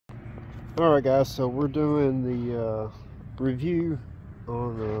Alright guys, so we're doing the review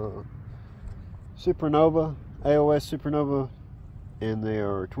on Supernova, AOS Supernova, and they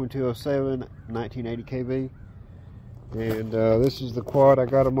are 2207 1980 kV. And this is the quad I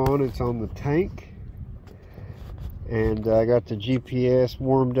got them on. It's on the tank, and I got the GPS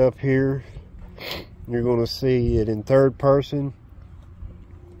warmed up here. You're going to see it in third person,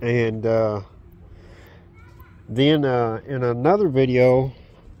 and then in another video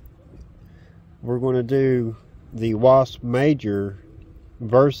we're going to do the Wasp Major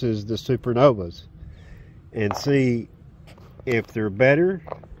versus the Supernovas and see if they're better,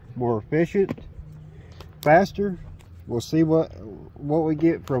 more efficient, faster. We'll see what we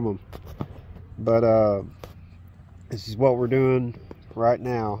get from them. But this is what we're doing right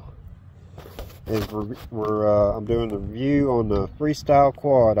now. Is I'm doing a review on the Freestyle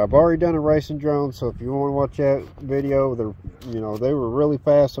quad. I've already done a racing drone, so if you want to watch that video, they were really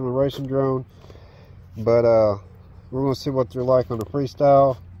fast on the racing drone. But we're going to see what they're like on the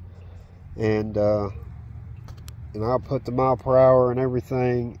Freestyle, and I'll put the mile per hour and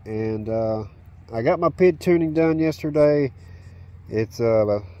everything. And I got my PID tuning done yesterday. It's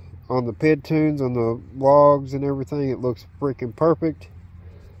on the PID tunes, on the logs and everything. It looks freaking perfect.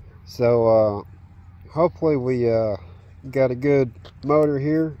 So hopefully we got a good motor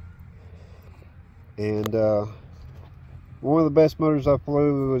here. And one of the best motors I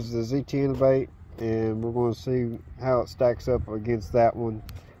flew was the ZT Innovate, and we're going to see how it stacks up against that one,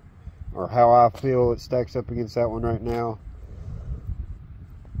 or how I feel it stacks up against that one right now.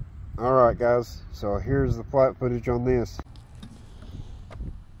 Alright guys, so here's the flight footage on this.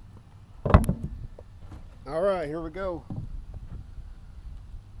 Alright, here we go.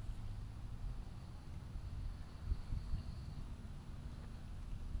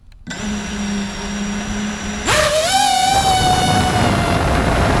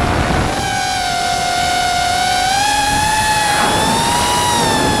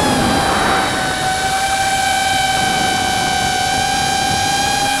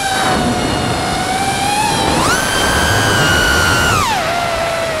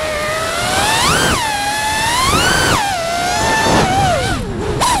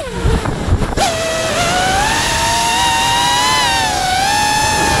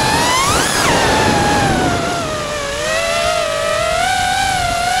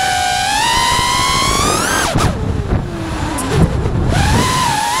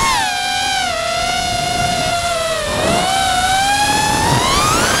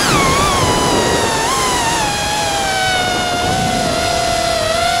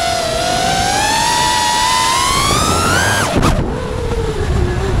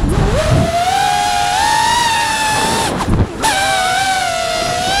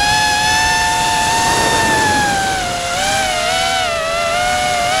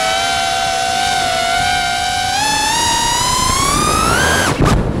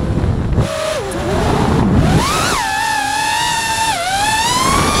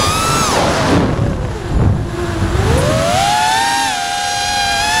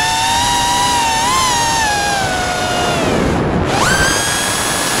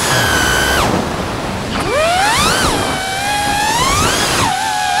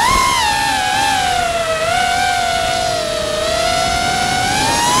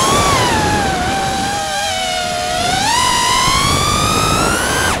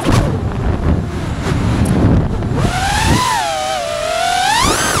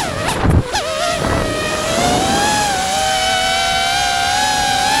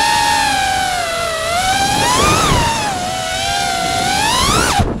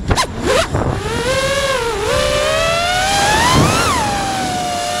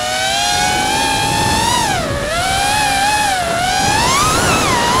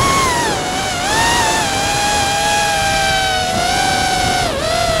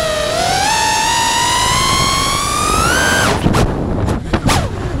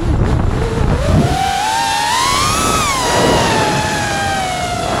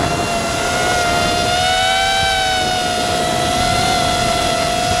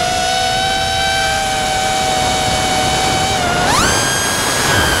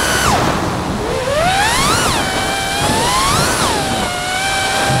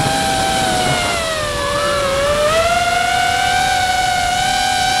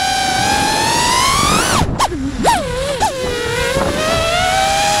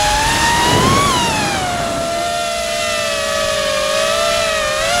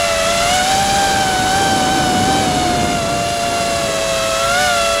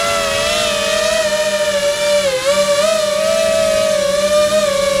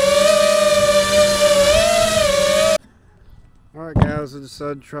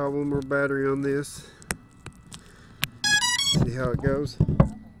 I'd try one more battery on this. See how it goes.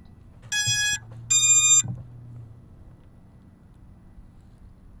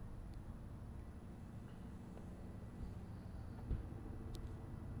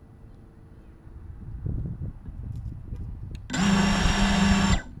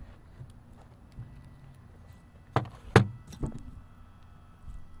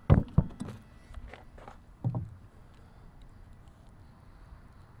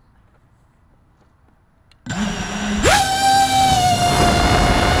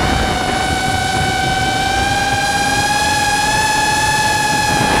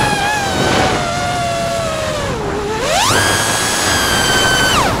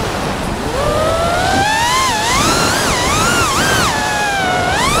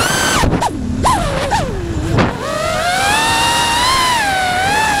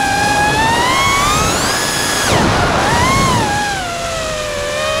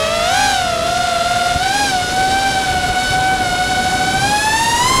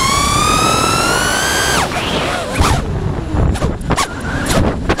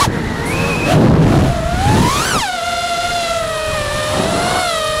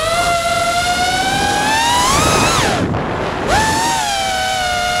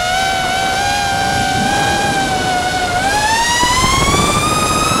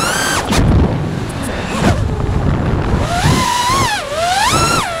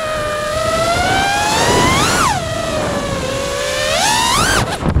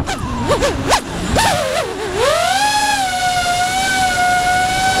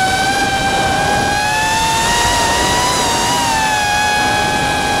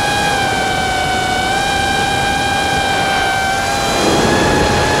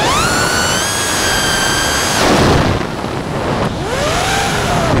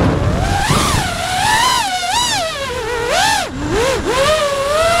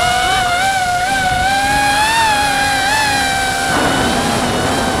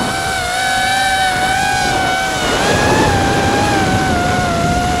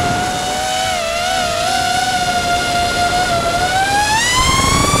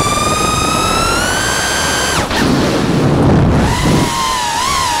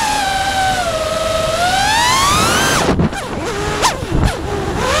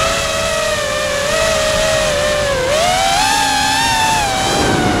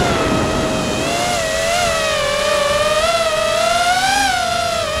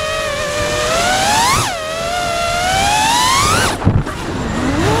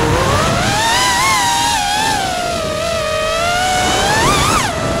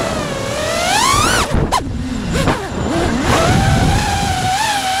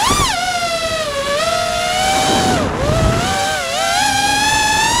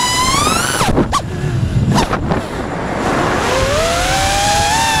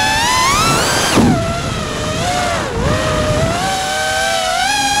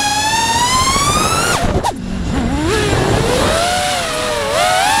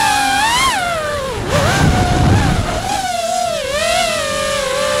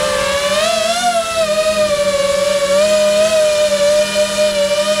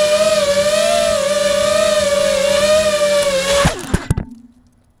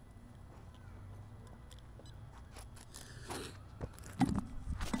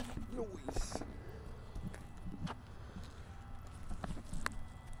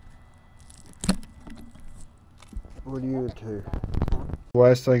 What are you into?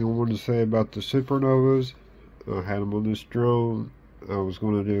 Last thing I wanted to say about the Supernovas, I had them on this drone. I was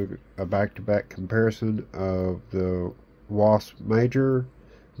going to do a back-to-back comparison of the Wasp Major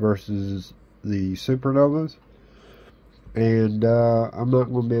versus the Supernovas, and I'm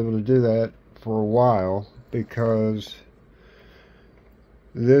not going to be able to do that for a while because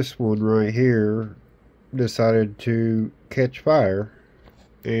this one right here decided to catch fire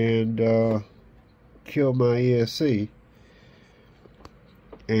and kill my ESC,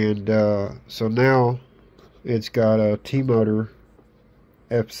 and so now it's got a T-motor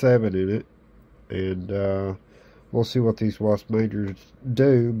F7 in it, and we'll see what these Wasp Majors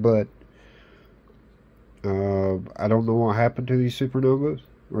do, but I don't know what happened to these Supernovas,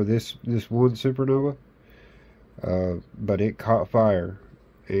 or this one Supernova, but it caught fire,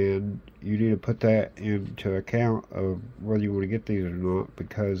 and you need to put that into account of whether you want to get these or not,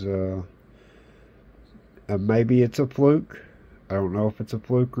 because maybe it's a fluke. I don't know if it's a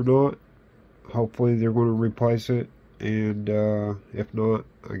fluke or not. Hopefully they're going to replace it, and if not,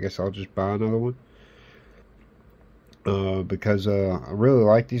 I guess I'll just buy another one, because I really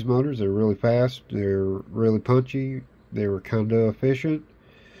like these motors. They're really fast, they're really punchy, they were kind of efficient,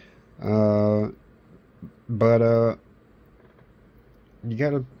 but you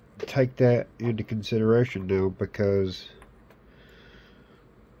gotta take that into consideration now, because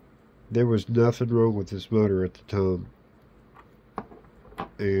there was nothing wrong with this motor at the time,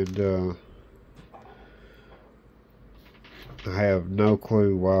 and I have no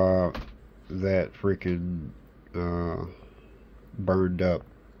clue why that freaking burned up,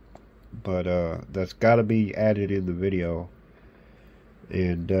 but that's got to be added in the video.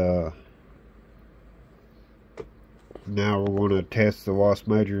 And now we're going to test the Wasp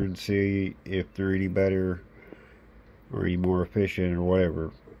Major and see if they're any better or any more efficient or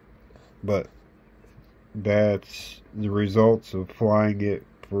whatever. But that's the results of flying it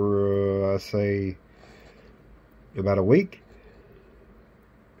for I say about a week.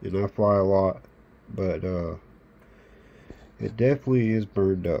 And I fly a lot, but it definitely is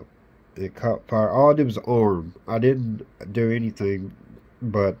burned up. It caught fire. All I did was arm. I didn't do anything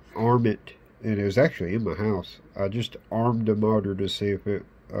but arm it, and it was actually in my house. I just armed the motor to see if it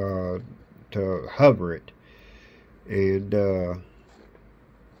to hover it, and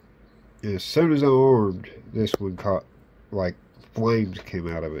as soon as I armed, this one caught, like, flames came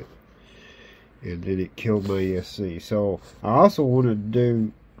out of it, and then it killed my ESC. So I also wanted to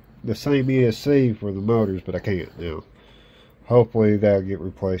do the same ESC for the motors, but I can't now. Hopefully that'll get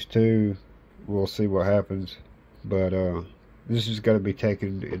replaced too. We'll see what happens, but this has got to be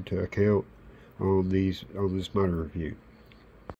taken into account on this motor review.